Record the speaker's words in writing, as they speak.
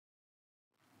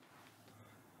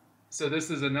So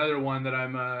this is another one that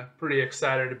I'm pretty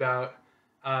excited about.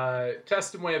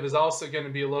 Custom Wave is also going to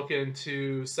be looking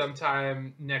to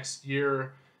sometime next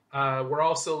year. We're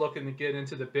also looking to get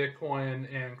into the Bitcoin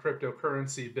and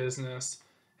cryptocurrency business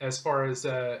as far as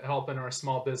helping our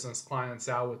small business clients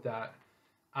out with that.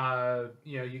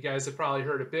 You guys have probably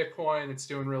heard of Bitcoin. It's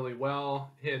doing really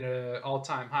well. Hit an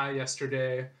all-time high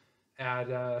yesterday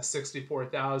at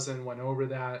 64,000. Went over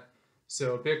that.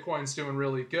 So Bitcoin's doing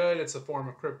really good. It's a form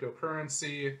of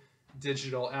cryptocurrency,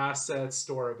 digital assets,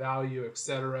 store of value,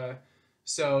 etc.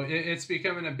 So it's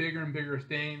becoming a bigger and bigger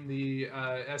thing. The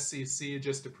SEC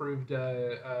just approved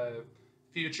a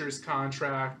futures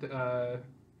contract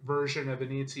version of an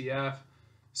ETF.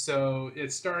 So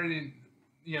it's starting,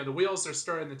 the wheels are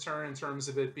starting to turn in terms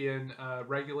of it being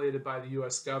regulated by the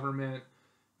U.S. government.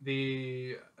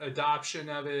 The adoption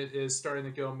of it is starting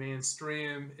to go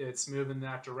mainstream. It's moving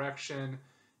that direction.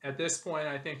 At this point,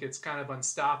 I think it's kind of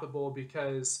unstoppable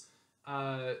because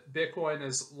Bitcoin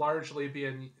is largely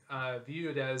being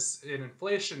viewed as an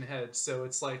inflation hedge. So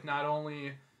it's like not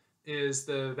only is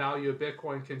the value of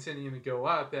Bitcoin continuing to go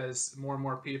up as more and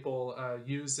more people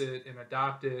use it and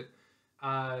adopt it,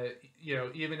 uh,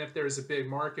 even if there's a big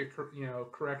market,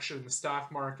 correction in the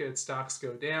stock market, stocks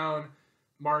go down,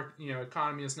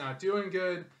 economy is not doing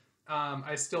good.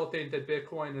 I still think that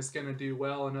Bitcoin is going to do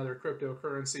well, and other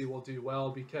cryptocurrency will do well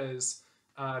because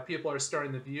people are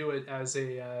starting to view it as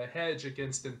a hedge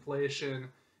against inflation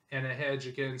and a hedge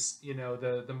against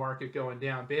the market going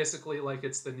down. Basically, like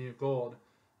it's the new gold.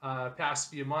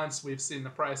 Past few months, we've seen the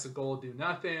price of gold do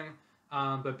nothing,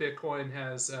 but Bitcoin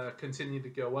has continued to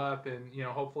go up, and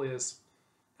hopefully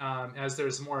as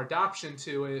there's more adoption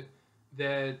to it,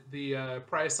 that the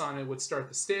price on it would start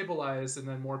to stabilize, and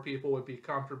then more people would be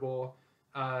comfortable,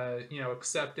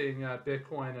 accepting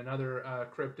Bitcoin and other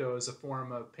crypto as a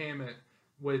form of payment.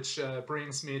 Which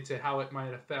brings me to how it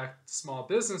might affect small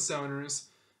business owners,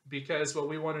 because what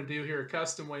we want to do here at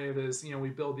Custom Wave is, we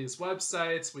build these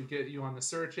websites, we get you on the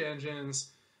search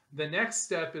engines. The next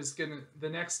step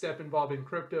involving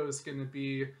crypto is going to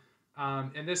be,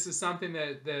 and this is something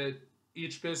that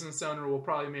each business owner will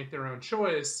probably make their own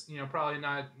choice, probably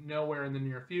not nowhere in the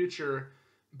near future.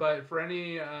 But for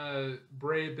any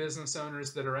brave business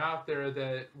owners that are out there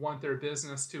that want their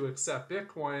business to accept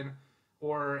Bitcoin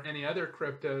or any other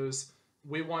cryptos,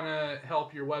 we want to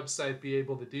help your website be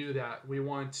able to do that. We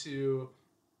want to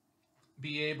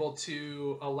be able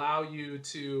to allow you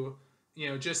to,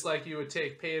 just like you would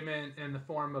take payment in the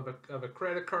form of a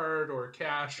credit card or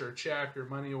cash or check or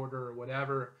money order or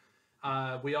whatever.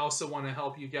 We also want to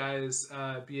help you guys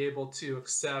be able to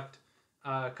accept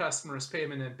customers'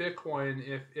 payment in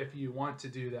Bitcoin if you want to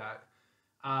do that.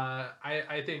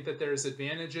 I think that there's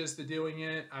advantages to doing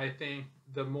it. I think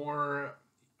the more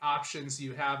options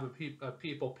you have of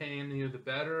people paying you, the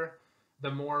better. The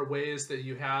more ways that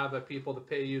you have of people to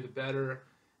pay you, the better.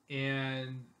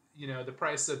 And the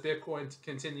price of Bitcoin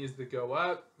continues to go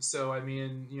up. So I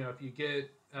mean, if you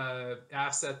get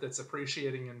asset that's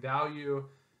appreciating in value,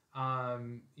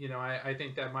 I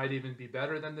think that might even be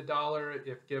better than the dollar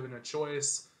if given a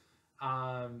choice.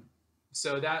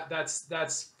 So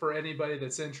that's for anybody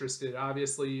that's interested.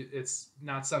 Obviously, it's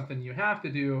not something you have to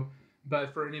do,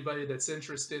 but for anybody that's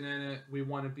interested in it, we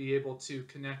want to be able to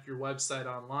connect your website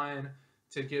online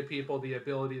to give people the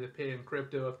ability to pay in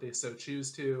crypto if they so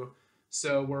choose to.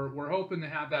 So we're hoping to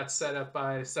have that set up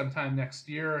by sometime next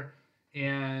year,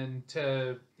 and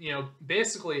to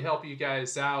basically help you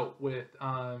guys out with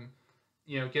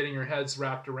getting your heads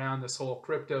wrapped around this whole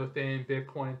crypto thing,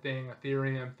 Bitcoin thing,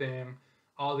 Ethereum thing,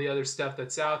 all the other stuff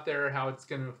that's out there, how it's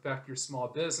going to affect your small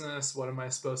business, what am I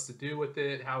supposed to do with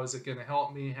it, how is it going to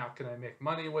help me, how can I make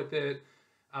money with it,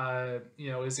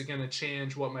 is it going to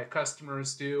change what my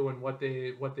customers do and what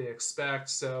they expect.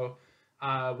 So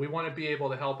we want to be able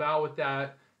to help out with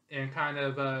that and kind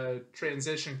of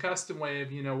transition Custom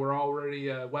Wave. We're already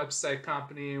a website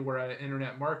company, we're an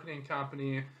internet marketing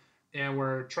company, and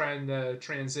we're trying to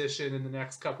transition in the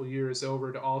next couple years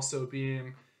over to also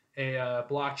being a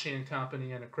blockchain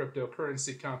company and a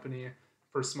cryptocurrency company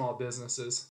for small businesses.